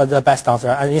the best answer,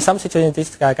 and in some situations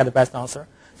this guy gets the best answer.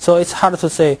 So it's hard to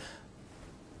say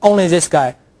only this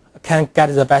guy can get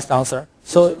the best answer.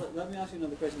 So let me ask you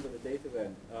another question about the data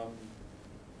then.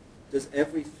 Does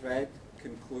every thread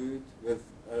conclude with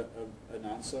an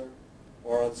answer?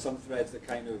 Or are some threads that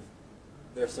kind of,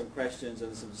 there's some questions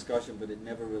and some discussion, but it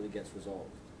never really gets resolved?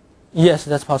 yes,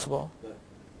 that's possible. But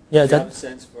Yeah, do you have a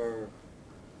sense for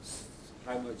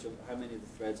how many of the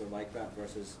threads are like that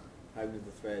versus how many of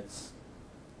the threads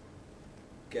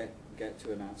get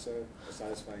to an answer, a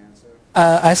satisfying answer?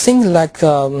 I think like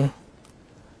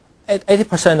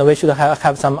 80% we should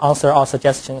have some answer or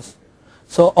suggestions.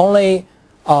 So only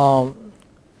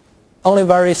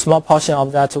very small portion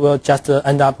of that will just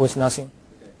end up with nothing.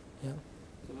 Okay. Yeah.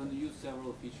 So when you use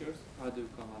several features, how do you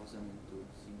come them into a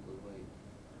single way?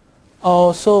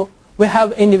 Oh, so we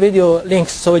have individual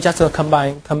links, so we just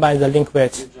combine the link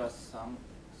weights. You just sum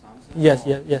them? Yes,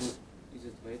 or yes. Is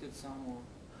it weighted sum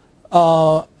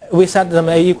or? We set them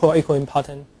equal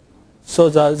important. So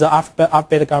the alpha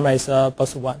beta gamma is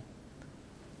both 1.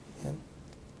 Yeah.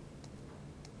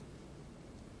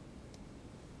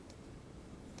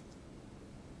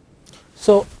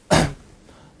 So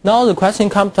Now the question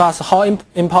comes to us, how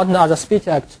important are the speech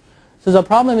acts? So the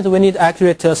problem is we need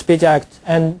accurate speech acts,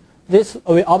 and this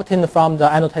we obtain from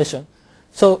the annotation.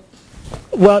 So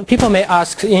well, people may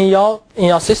ask, in your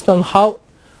system, how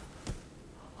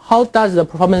does the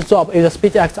performance drop if the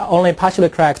speech acts are only partially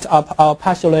correct or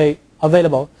partially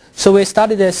available? So we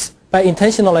studied this by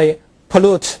intentionally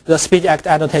pollute the speech act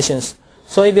annotations.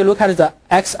 So if you look at the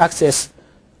x-axis,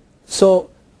 so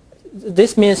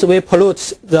this means we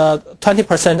pollute the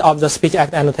 20% of the speech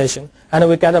act annotation, and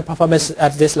we get a performance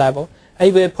at this level. And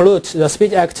if we pollute the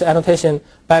speech act annotation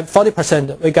by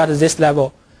 40%, we get this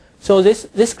level. So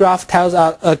this graph tells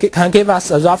us, can give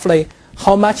us roughly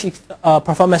how much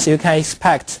performance you can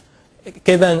expect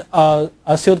given a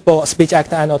suitable speech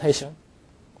act annotation.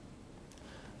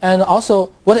 And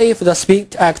also, what if the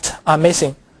speech acts are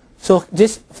missing? So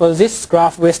for this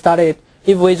graph, we studied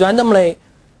if we randomly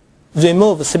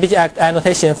remove speech act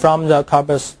annotation from the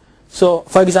corpus. So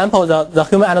for example, the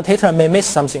human annotator may miss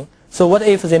something. So what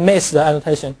if they miss the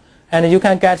annotation? And you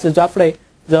can get roughly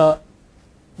the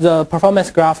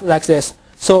performance graph like this.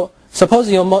 So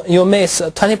suppose you miss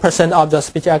 20% of the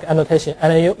speech act annotation,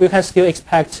 and you can still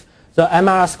expect the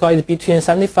MRR score is between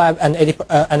 75 and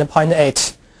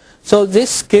 0.8. So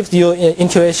this gives you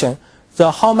intuition,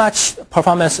 how much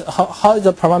performance, how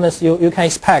the performance you can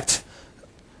expect.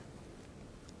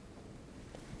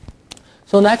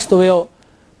 So next we'll,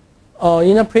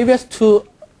 in the previous two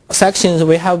sections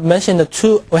we have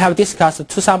discussed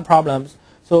two sub-problems.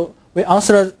 So we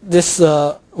answered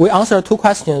two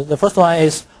questions. The first one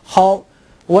is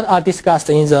what are discussed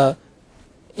in the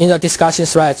discussion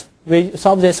thread. We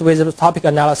solve this with the topic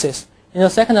analysis. And the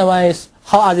second one is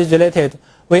how are they related.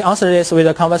 We answer this with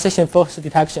a conversation focus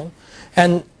detection.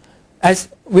 And as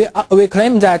we argue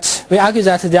that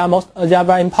they are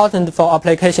very important for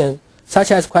applications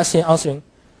such as question answering.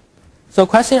 So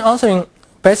question answering,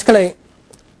 basically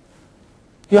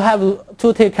you have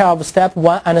to take care of step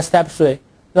 1 and step 3.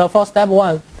 For step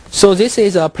 1, so this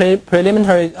is a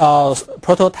preliminary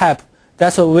prototype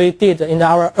that's what we did in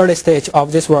our early stage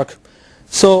of this work.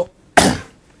 So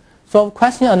for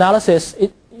question analysis,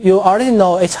 you already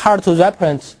know it's hard to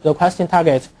represent the question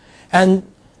target, and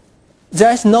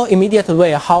there is no immediate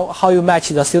way how you match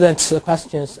the students'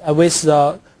 questions with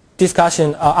the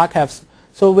discussion archives.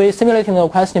 So we simulating the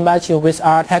question matching with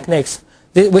our techniques,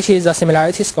 which is the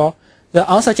similarity score. The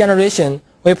answer generation,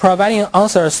 we're providing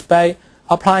answers by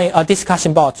applying a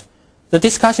discussion board. The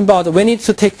discussion board, we need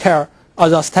to take care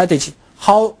of the strategy,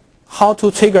 how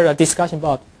to trigger the discussion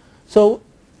board. So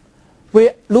we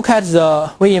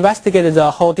investigated the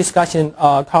whole discussion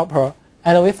corpus,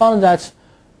 and we found that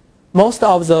most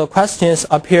of the questions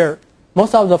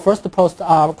most of the first posts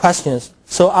are questions.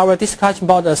 So our discussion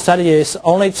board strategy is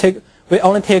we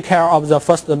only take care of the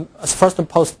first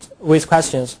post with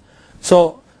questions.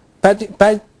 So by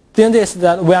doing this,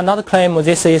 that we are not claiming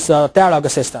this is a dialogue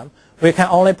system. We can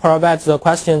only provide the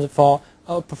questions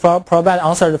provide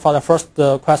answers for the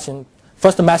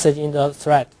first message in the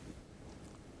thread.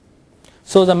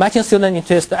 So the matching student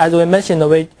interest, as we mentioned,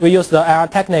 we use the AR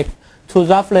technique to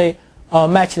roughly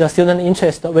match the student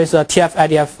interest with the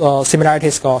TF-IDF similarity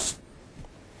scores.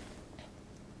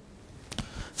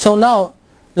 So now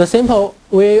we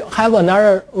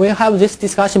have this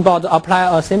discussion board to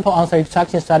apply a simple answer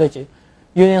extraction strategy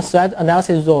using thread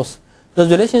analysis rules. The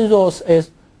relation rules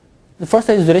the first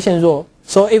is relation rule.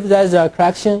 So if there is a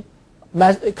correction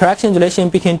relation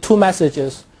between two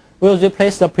messages, we'll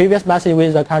replace the previous message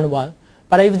with the current one.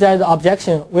 But if there is an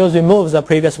objection, we'll remove the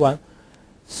previous one.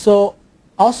 So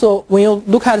also, when you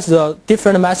look at the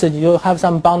different message, you have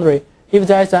some boundary. If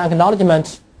there is an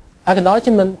acknowledgement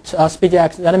speech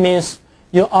act, that means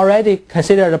you already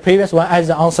consider the previous one as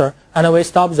the answer, and we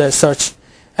stop the search.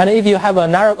 And if you have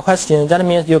another question, that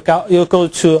means you go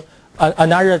to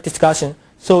another discussion.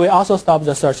 So we also stop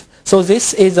the search. So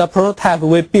this is a prototype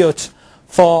we built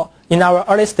in our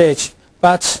early stage.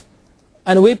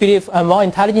 And we believe a more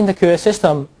intelligent QA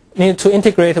system needs to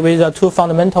integrate with the two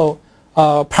fundamental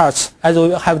parts, as we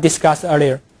have discussed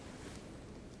earlier.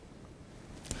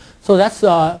 So that's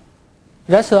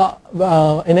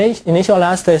initial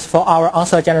analysis for our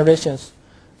answer generations.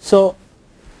 So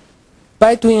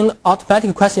by doing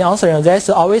automatic question answering, there's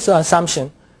always an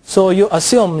assumption. So you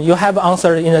assume you have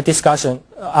answer in the discussion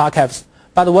archives.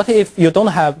 But what if you don't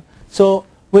have? So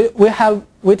we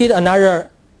did another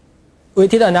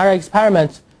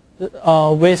experiment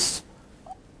which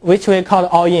we call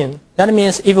all-in. That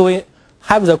means if we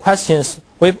have the questions,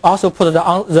 we also put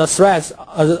the threads,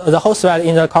 the whole thread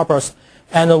in the corpus,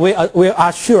 and we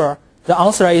are sure the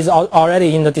answer is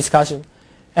already in the discussion.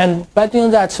 And by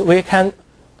doing that, we can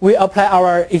we apply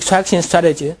our extraction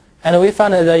strategy, and we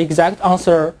find the exact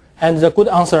answer and the good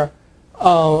answer.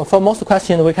 For most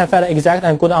questions, we can find the exact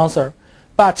and good answer.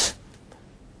 But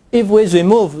if we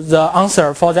remove the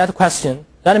answer for that question,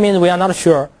 that means we are not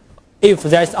sure if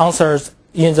there is answers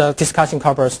in the discussion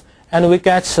corpus, and we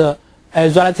get a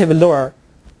relatively lower,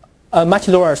 much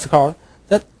lower score.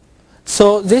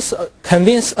 So this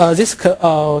again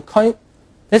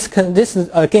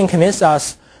convinces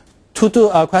us to do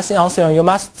a question answering. You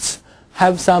must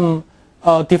have some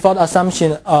default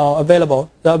assumption available.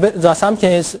 The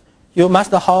assumption is you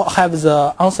must have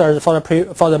the answer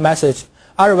for the message.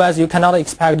 Otherwise, you cannot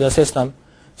expect the system.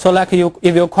 So, like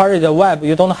if you query the web,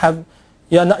 you don't have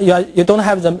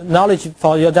the knowledge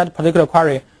for that particular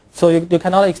query. So you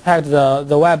cannot expect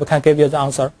the web can give you the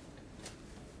answer.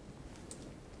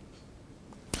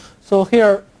 So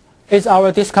here is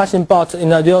our discussion bot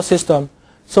in a real system.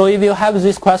 So if you have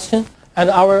this question, and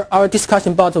our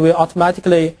discussion bot will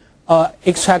automatically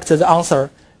extract the answer.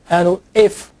 And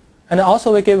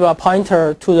also we give a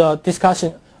pointer to the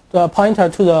discussion, the pointer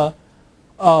to the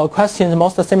questions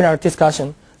most similar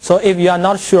discussion. So if you are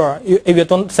not sure, if you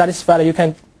don't satisfy, you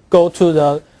can go to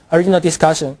the original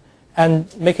discussion and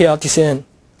make your decision.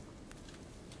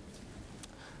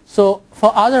 So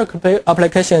for other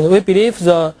applications, we believe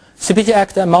the speech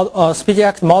act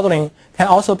modeling can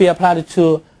also be applied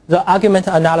to the argument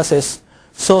analysis.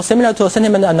 So similar to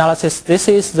sentiment analysis, this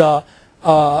is the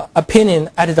opinion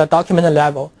at the document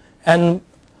level. And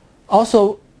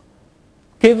also,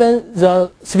 given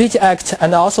the speech act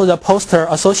and also the poster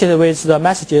associated with the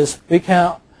messages, we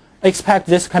can expect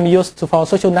this can be used for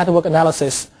social network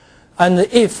analysis. And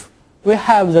if we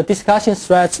have the discussion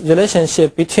threads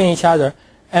relationship between each other,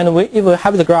 and if we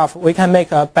have the graph, we can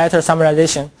make a better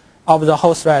summarization of the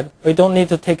whole thread. We don't need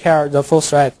to take care of the full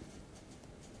thread.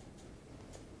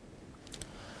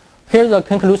 Here's the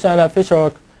conclusion and future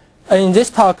work. In this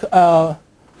talk,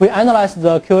 we analyzed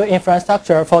the QA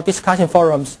infrastructure for discussion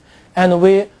forums, and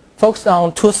we focused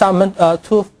on two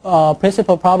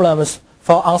principal problems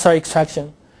for answer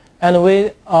extraction. And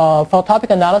for topic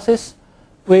analysis,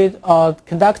 we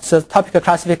conduct the topic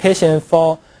classification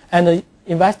and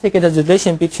investigate the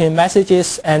relation between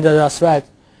messages and the thread.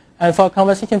 And for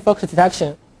conversation focus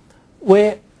detection,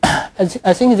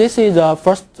 I think this is the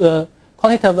first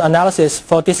quantitative analysis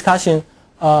for discussion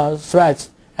threads.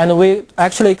 And we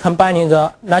actually combining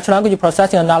the natural language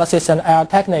processing analysis and AI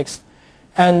techniques.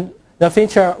 And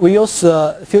we use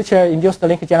feature-induced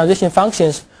link generation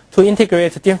functions to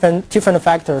integrate different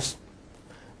factors.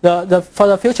 For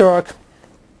the future work,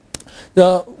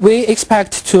 we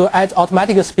expect to add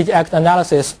automatic speech act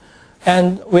analysis,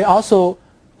 and we also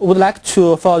would like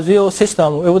to, for a real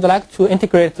system, we would like to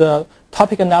integrate the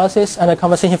topic analysis and the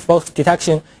conversation focus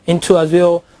detection into a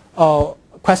real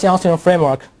question answering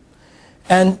framework.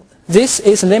 And this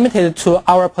is limited to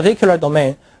our particular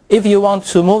domain. If you want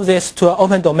to move this to an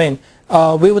open domain,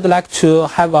 we would like to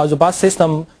have a robust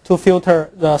system to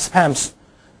filter the spams.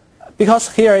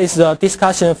 Because here is the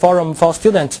discussion forum for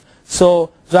students, so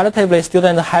relatively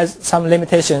students has some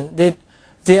limitation.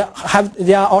 They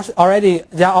are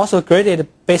also graded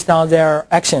based on their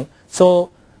action. So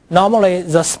normally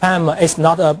the spam is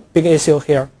not a big issue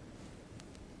here.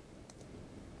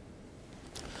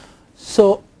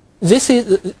 So this is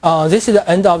the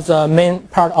end of the main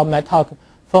part of my talk.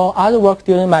 For other work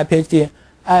during my PhD,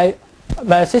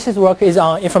 my thesis work is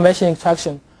on information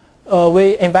extraction.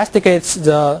 We investigate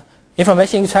the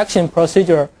information extraction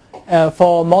procedure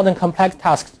for modern complex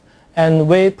tasks, and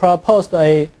we proposed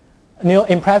a new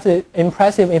impressive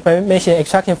information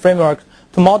extraction framework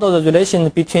to model the relation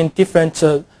between different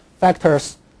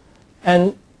factors.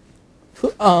 And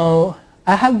I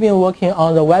have been working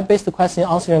on the web-based question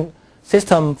answering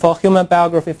system for human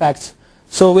biography facts.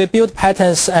 So we build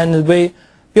patterns, and we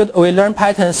learn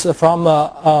patterns from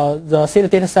the seed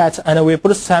data set, and we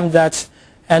bootstrap that,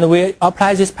 and we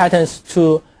apply these patterns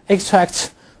to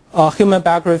extract human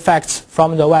biography facts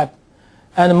from the web.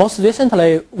 And most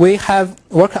recently, we have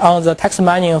worked on the text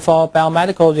mining for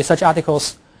biomedical research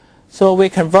articles. So we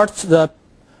convert the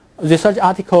research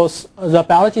articles, the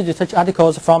biology research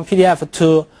articles from PDF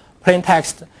to plain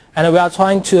text, and we are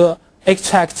trying to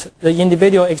extract the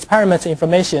individual experiment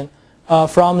information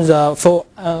from the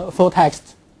full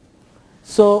text.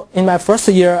 So in my first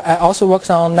year, I also worked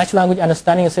on natural language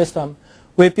understanding system.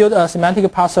 We built a semantic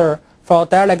parser for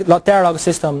dialogue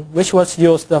system, which was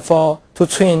used to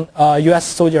train US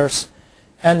soldiers.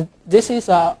 And this is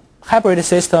a hybrid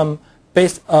system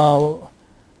based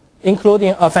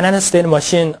including a finite state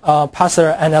machine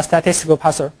parser and a statistical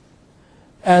parser.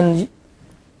 And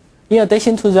in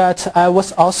addition to that, I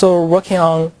was also working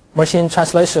on machine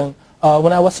translation.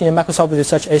 When I was in Microsoft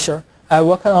Research Asia, I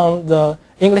worked on the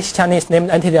English-Chinese named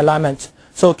entity alignment.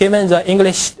 So given the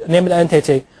English named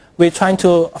entity, we're trying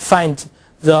to find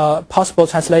the possible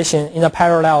translation in a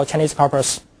parallel Chinese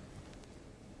corpus.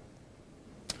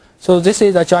 So this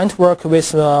is a joint work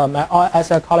with my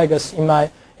other colleagues,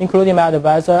 including my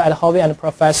advisor at Harvard and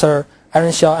Professor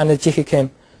Aaron Shaw and Ji-Hee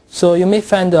Kim. So you may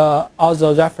find all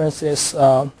the references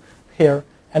here,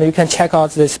 and you can check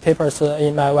out these papers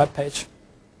in my webpage.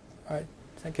 All right,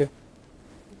 thank you.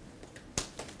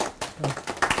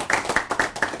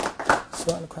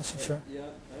 So, any question? Sure. Yeah,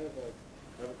 I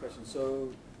have a question. So,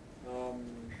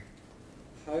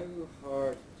 how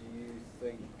hard do you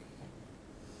think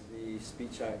the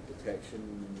speech act detection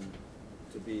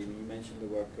to be? You mentioned the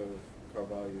work of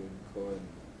Carvalho and Cohen.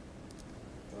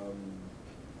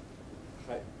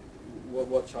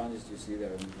 What challenges do you see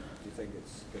there? And do you think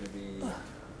it's going to be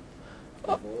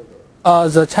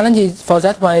involved? The challenge for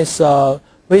that one is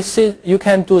we see you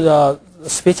can do the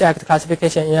speech act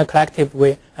classification in a collective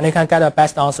way, and you can get a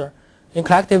best answer. In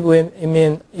collective way, I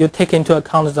mean you take into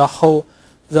account the whole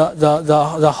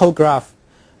graph.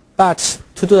 But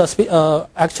to do the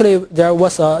actually there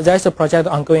is a project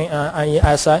ongoing in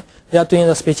ISI. They are doing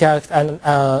the speech act and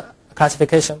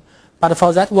classification. But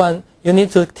for that one, you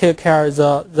need to take care of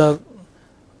the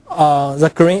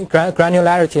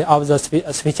granularity of the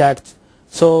speech act.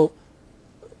 So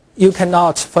you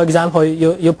cannot, for example,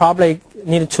 you probably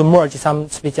need to merge some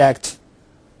speech acts.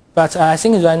 But I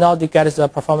think right now they get the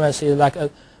performance is like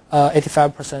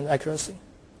 85% accuracy.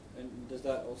 And does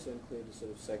that also include the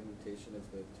sort of segmentation of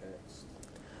the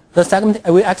text?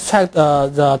 We extract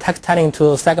the text telling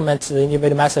to segment the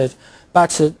individual message,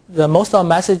 but most of the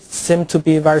messages seem to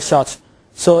be very short.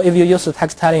 So if you use the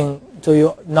text telling,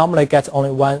 you normally get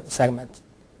only one segment.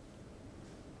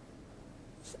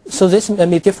 So this may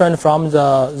be different from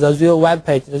the real web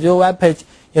page. The real web page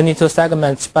you need to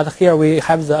segment, but here we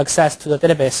have the access to the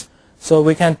database, so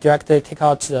we can directly take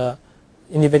out the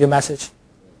individual message.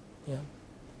 Yeah.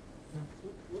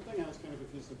 One thing I was kind of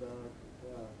confused about,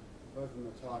 both in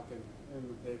the talk and in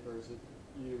the paper, is that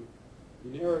you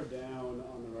narrow down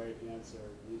on the right answer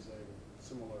using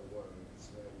similar words.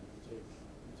 Right? You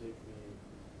take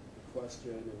the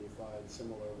question and you find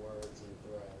similar words and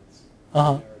threads.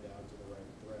 Uh-huh. Narrow down to the right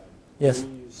thread. Yes.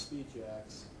 And you use speech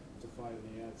acts to find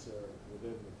the answer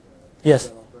within the thread. Yes.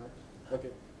 Is that all correct?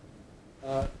 Okay.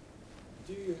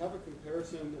 Do you have a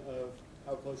comparison of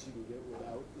how close you can get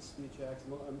without the speech acts?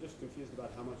 I'm just confused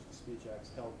about how much the speech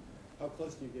acts help. How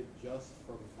close do you get just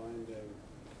from finding the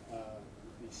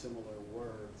similar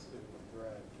words in the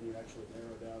thread? Can you actually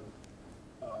narrow down?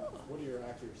 What are your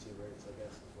accuracy rates, I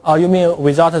guess? Oh, you mean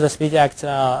without the speech act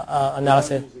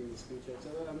analysis? Without using the speech acts.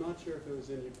 I'm not sure if it was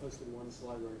in. You posted one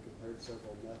slide where you compared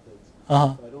several methods.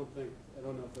 Uh-huh. But I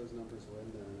don't know if those numbers were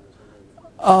in there. And I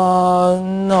was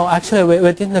wondering. No, actually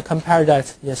we didn't compare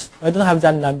that. Yes, we don't have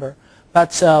that number.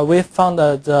 But we found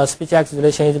that the speech act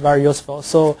relation is very useful.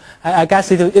 So I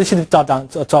guess it should drop down.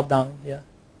 Yeah.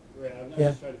 Right. I'm Yeah.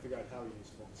 just trying to figure out how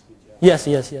useful the speech acts Yes. are.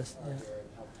 Yeah. And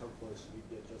how close you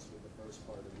get just with the first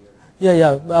part of your.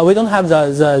 Yeah. We don't have the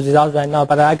results right now,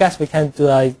 but I guess we can do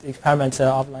an experiment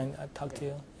offline. I'll talk to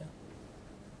you. Yeah.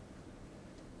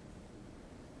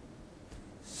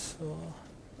 So.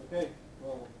 Okay.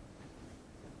 Well,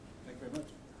 thank you very much.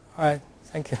 All right.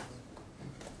 Thank you.